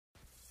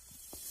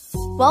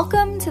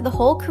Welcome to The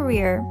Whole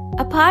Career,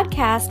 a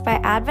podcast by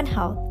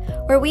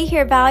AdventHealth, where we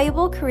hear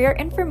valuable career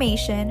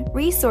information,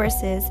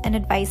 resources, and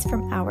advice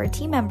from our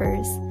team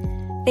members.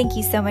 Thank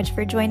you so much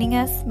for joining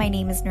us. My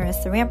name is Rennie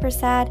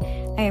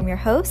Shuler-McKinney. I am your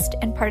host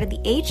and part of the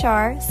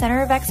HR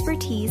Center of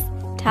Expertise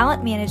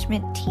Talent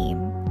Management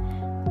team.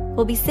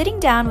 We'll be sitting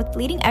down with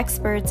leading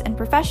experts and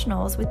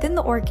professionals within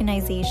the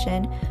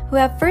organization who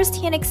have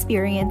firsthand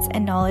experience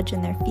and knowledge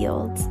in their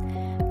fields.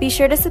 Be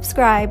sure to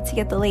subscribe to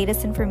get the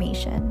latest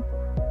information.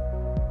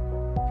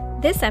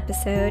 This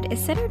episode is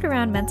centered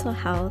around mental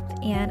health,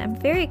 and I'm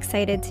very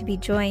excited to be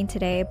joined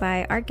today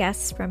by our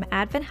guests from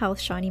AdventHealth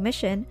Shawnee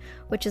Mission,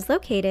 which is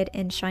located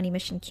in Shawnee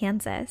Mission,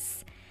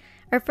 Kansas.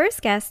 Our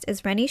first guest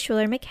is Rennie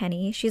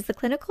Shuler-McKinney. She's the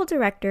Clinical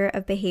Director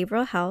of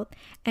Behavioral Health,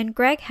 and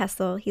Greg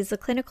Helsel. He's the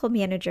Clinical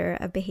Manager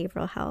of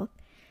Behavioral Health.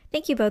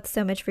 Thank you both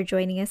so much for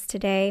joining us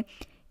today.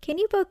 Can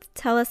you both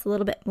tell us a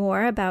little bit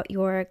more about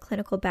your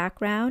clinical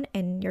background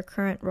and your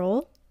current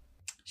role?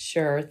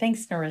 Sure.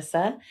 Thanks,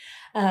 Narissa.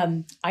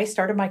 I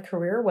started my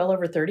career well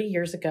over 30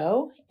 years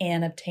ago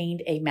and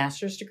obtained a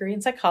master's degree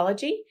in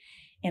psychology.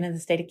 And in the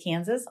state of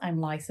Kansas, I'm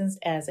licensed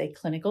as a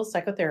clinical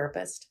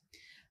psychotherapist.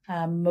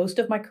 Most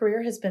of my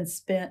career has been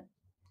spent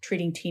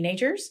treating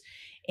teenagers,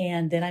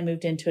 and then I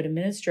moved into an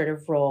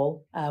administrative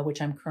role,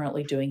 which I'm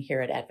currently doing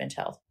here at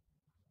AdventHealth.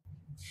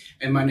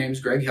 And my name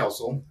is Greg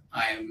Helsel.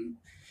 I am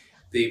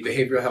the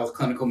Behavioral Health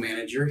Clinical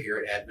Manager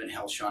here at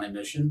AdventHealth Shawnee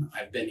Mission.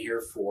 I've been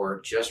here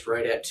for just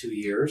right at 2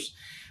 years.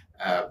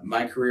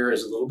 My career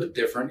is a little bit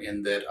different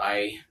in that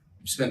I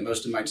spent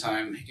most of my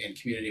time in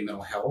community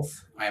mental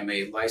health. I am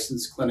a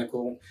licensed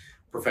clinical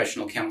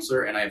professional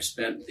counselor, and I have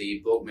spent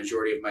the bulk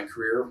majority of my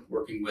career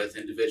working with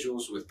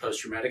individuals with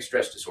post-traumatic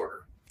stress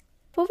disorder.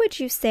 What would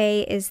you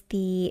say is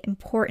the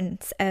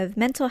importance of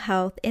mental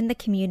health in the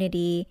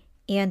community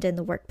and in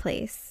the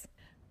workplace?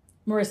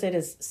 Marissa, it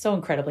is so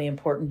incredibly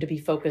important to be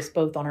focused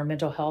both on our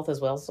mental health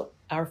as well as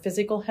our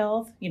physical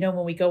health. You know,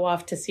 when we go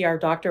off to see our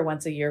doctor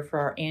once a year for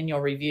our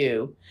annual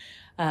review,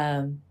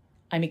 I'm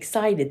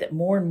excited that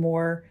more and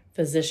more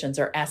physicians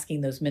are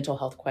asking those mental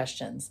health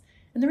questions.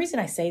 And the reason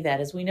I say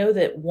that is we know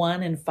that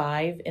 1 in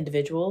 5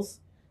 individuals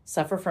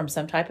suffer from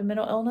some type of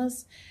mental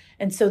illness.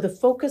 And so the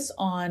focus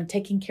on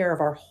taking care of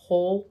our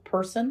whole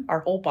person, our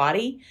whole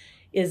body,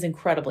 is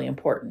incredibly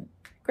important.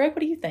 Greg,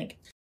 what do you think?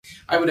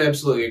 I would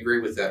absolutely agree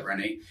with that,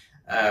 Rennie.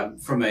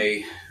 From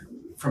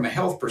a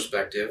health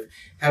perspective,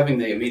 having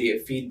the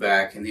immediate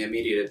feedback and the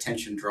immediate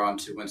attention drawn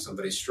to when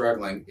somebody's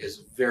struggling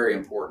is very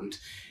important.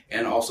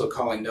 And also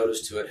calling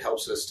notice to it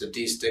helps us to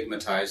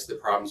destigmatize the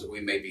problems that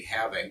we may be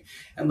having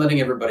and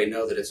letting everybody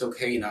know that it's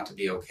okay not to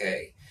be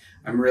okay.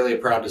 I'm really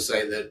proud to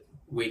say that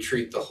we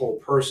treat the whole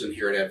person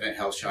here at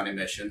AdventHealth Shawnee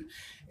Mission,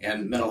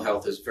 and mental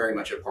health is very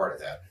much a part of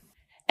that.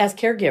 As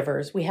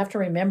caregivers, we have to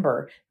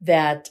remember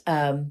that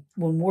when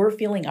we're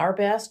feeling our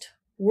best,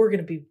 we're going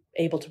to be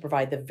able to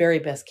provide the very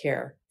best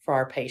care for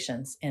our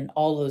patients and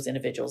all those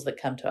individuals that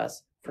come to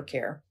us for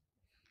care.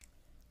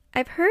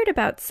 I've heard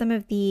about some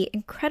of the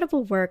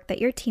incredible work that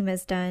your team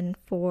has done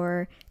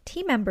for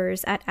team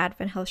members at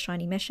AdventHealth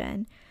Shawnee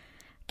Mission.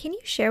 Can you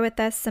share with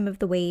us some of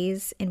the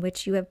ways in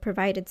which you have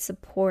provided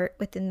support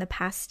within the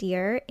past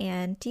year,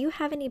 and do you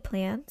have any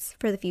plans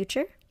for the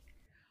future?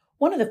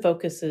 One of the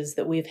focuses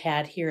that we've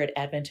had here at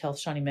AdventHealth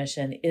Shawnee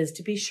Mission is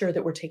to be sure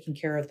that we're taking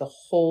care of the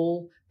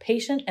whole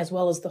patient as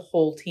well as the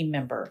whole team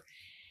member.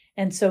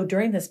 And so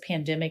during this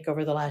pandemic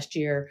over the last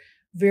year,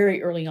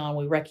 very early on,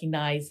 we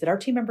recognized that our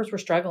team members were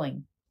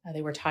struggling.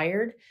 They were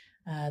tired,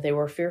 they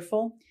were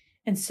fearful.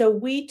 And so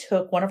we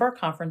took one of our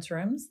conference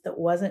rooms that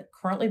wasn't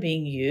currently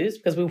being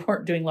used because we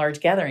weren't doing large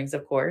gatherings,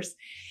 of course,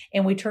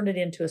 and we turned it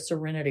into a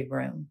serenity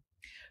room.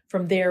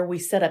 From there, we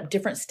set up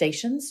different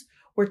stations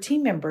where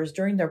team members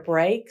during their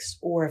breaks,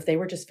 or if they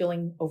were just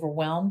feeling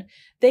overwhelmed,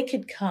 they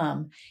could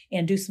come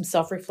and do some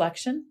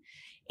self-reflection.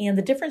 And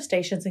the different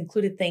stations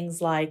included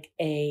things like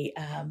a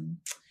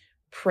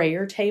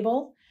prayer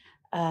table,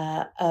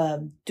 a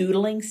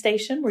doodling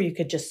station where you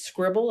could just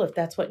scribble if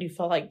that's what you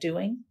felt like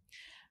doing.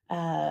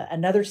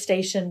 Another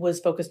station was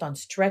focused on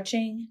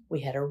stretching.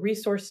 We had a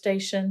resource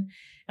station.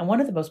 And one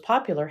of the most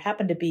popular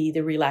happened to be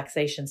the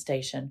relaxation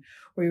station,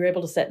 where you were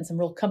able to sit in some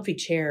real comfy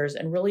chairs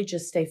and really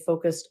just stay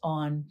focused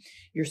on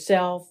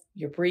yourself,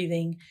 your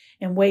breathing,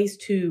 and ways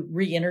to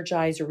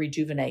re-energize or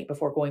rejuvenate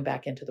before going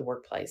back into the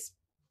workplace.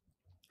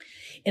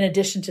 In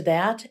addition to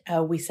that,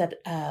 we set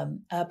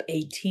up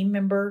a team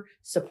member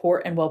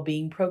support and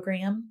well-being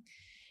program.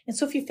 And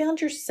so if you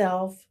found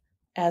yourself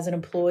as an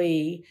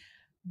employee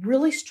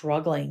really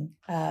struggling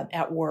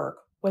at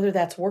work, whether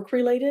that's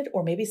work-related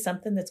or maybe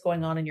something that's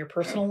going on in your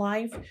personal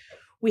life,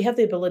 we have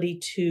the ability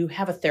to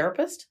have a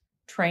therapist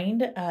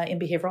trained in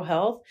behavioral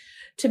health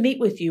to meet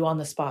with you on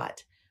the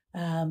spot.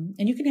 And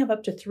you can have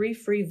up to 3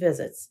 free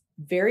visits,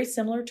 very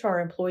similar to our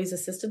Employees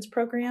Assistance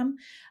Program,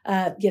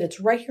 yet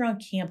it's right here on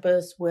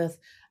campus with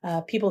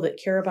people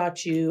that care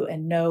about you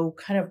and know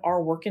kind of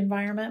our work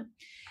environment.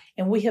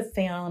 And we have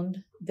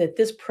found that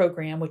this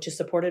program, which is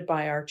supported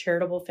by our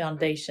charitable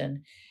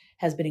foundation,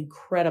 has been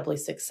incredibly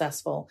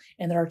successful,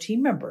 and that our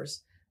team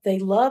members they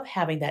love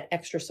having that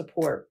extra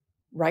support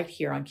right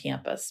here on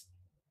campus.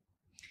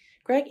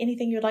 Greg,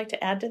 anything you'd like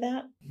to add to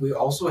that? We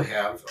also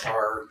have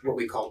our what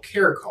we call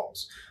care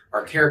calls.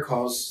 Our care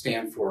calls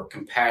stand for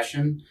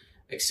compassion,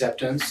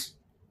 acceptance,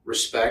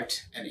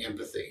 respect, and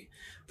empathy.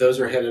 Those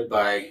are headed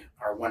by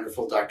our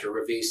wonderful Dr.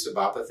 Ravi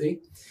Sabapathy.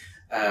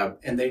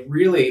 And they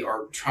really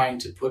are trying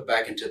to put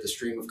back into the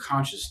stream of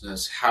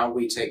consciousness how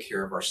we take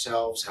care of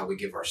ourselves, how we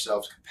give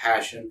ourselves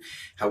compassion,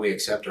 how we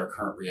accept our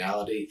current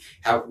reality,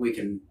 how we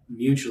can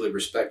mutually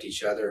respect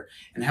each other,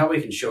 and how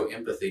we can show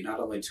empathy not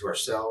only to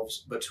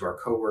ourselves, but to our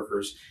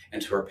coworkers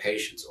and to our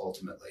patients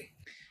ultimately.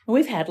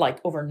 We've had like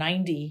over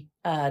 90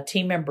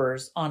 team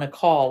members on a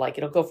call, like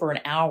it'll go for an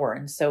hour.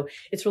 And so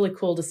it's really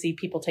cool to see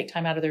people take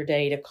time out of their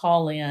day to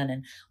call in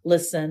and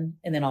listen,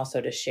 and then also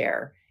to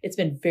share. It's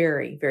been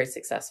very, very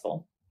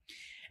successful.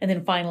 And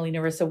then finally,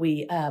 Narissa,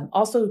 we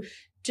also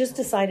just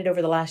decided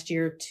over the last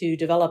year to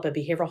develop a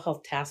behavioral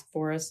health task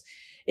force.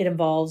 It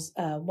involves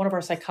one of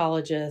our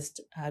psychologists,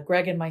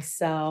 Greg and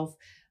myself,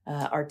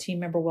 our team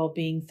member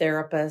well-being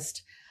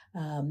therapist,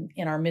 and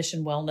our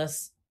mission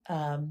wellness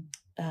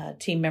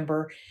team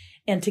member.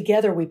 And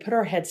together we put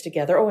our heads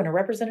together. Oh, and a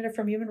representative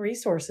from Human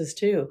Resources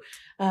too.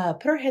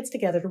 Put our heads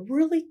together to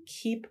really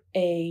keep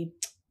a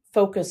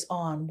focus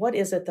on what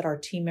is it that our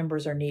team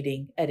members are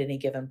needing at any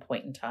given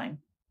point in time.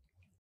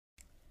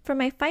 For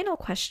my final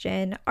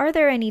question, are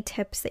there any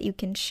tips that you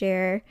can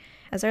share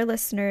as our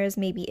listeners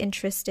may be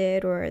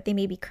interested or they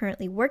may be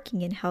currently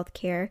working in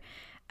healthcare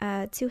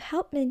to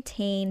help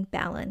maintain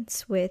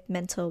balance with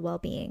mental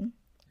well-being?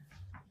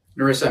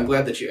 Narissa, I'm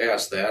glad that you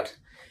asked that.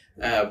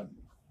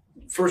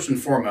 First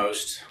and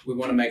foremost, we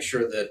want to make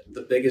sure that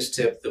the biggest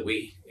tip that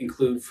we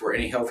include for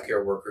any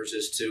healthcare workers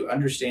is to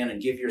understand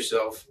and give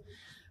yourself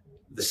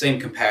the same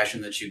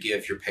compassion that you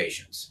give your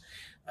patients.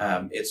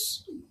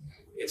 It's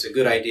a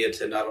good idea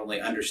to not only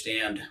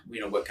understand,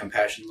 what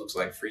compassion looks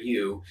like for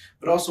you,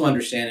 but also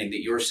understanding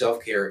that your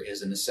self-care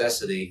is a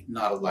necessity,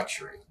 not a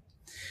luxury.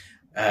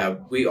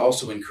 We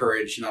also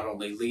encourage not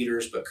only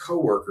leaders, but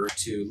coworkers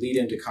to lead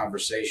into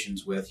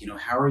conversations with,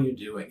 how are you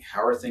doing?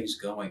 How are things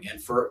going?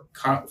 And for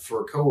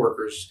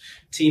coworkers,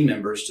 team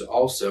members to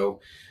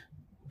also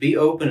be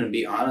open and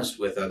be honest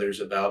with others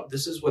about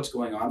this is what's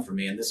going on for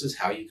me and this is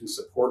how you can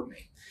support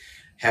me.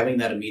 Having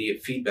that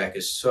immediate feedback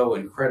is so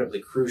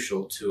incredibly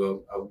crucial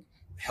to a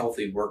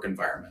healthy work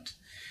environment.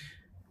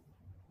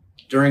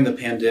 During the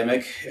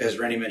pandemic, as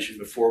Rennie mentioned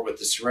before with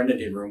the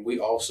Serenity Room, we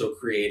also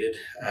created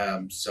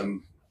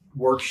some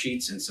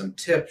worksheets and some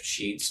tip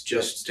sheets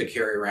just to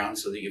carry around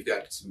so that you've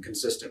got some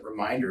consistent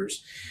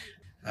reminders.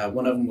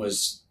 One of them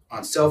was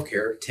on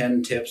self-care,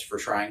 10 tips for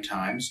trying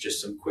times, just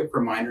some quick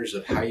reminders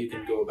of how you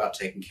can go about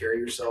taking care of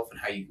yourself and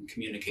how you can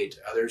communicate to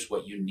others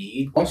what you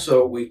need.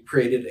 Also, we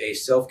created a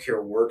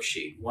self-care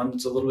worksheet, one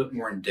that's a little bit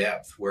more in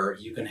depth, where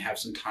you can have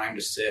some time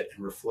to sit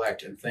and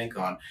reflect and think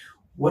on,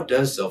 what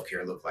does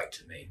self-care look like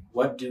to me?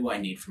 What do I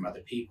need from other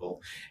people?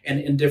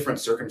 And in different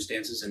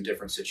circumstances and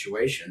different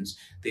situations,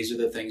 these are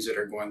the things that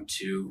are going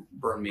to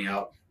burn me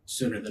out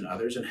sooner than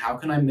others, and how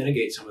can I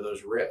mitigate some of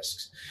those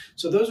risks?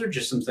 So those are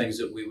just some things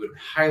that we would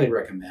highly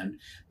recommend,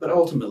 but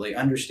ultimately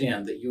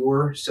understand that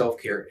your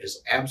self-care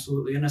is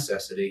absolutely a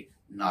necessity,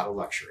 not a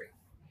luxury.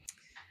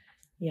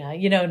 Yeah,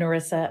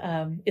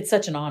 Narissa, it's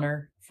such an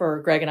honor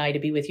for Greg and I to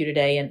be with you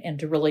today and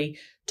to really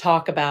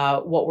talk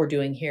about what we're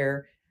doing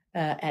here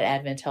at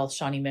AdventHealth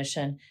Shawnee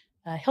Mission.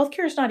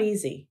 Healthcare is not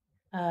easy.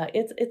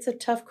 It's a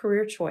tough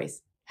career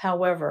choice.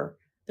 However,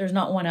 there's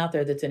not one out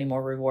there that's any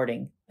more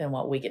rewarding than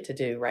what we get to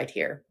do right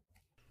here.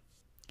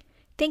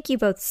 Thank you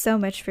both so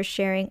much for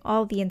sharing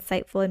all the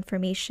insightful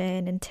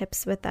information and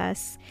tips with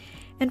us.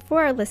 And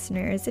for our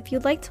listeners, if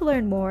you'd like to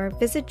learn more,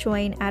 visit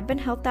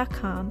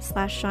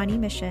joinadventhealth.com/Shawnee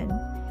Mission.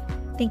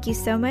 Thank you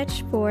so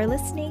much for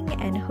listening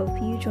and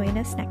hope you join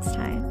us next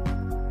time.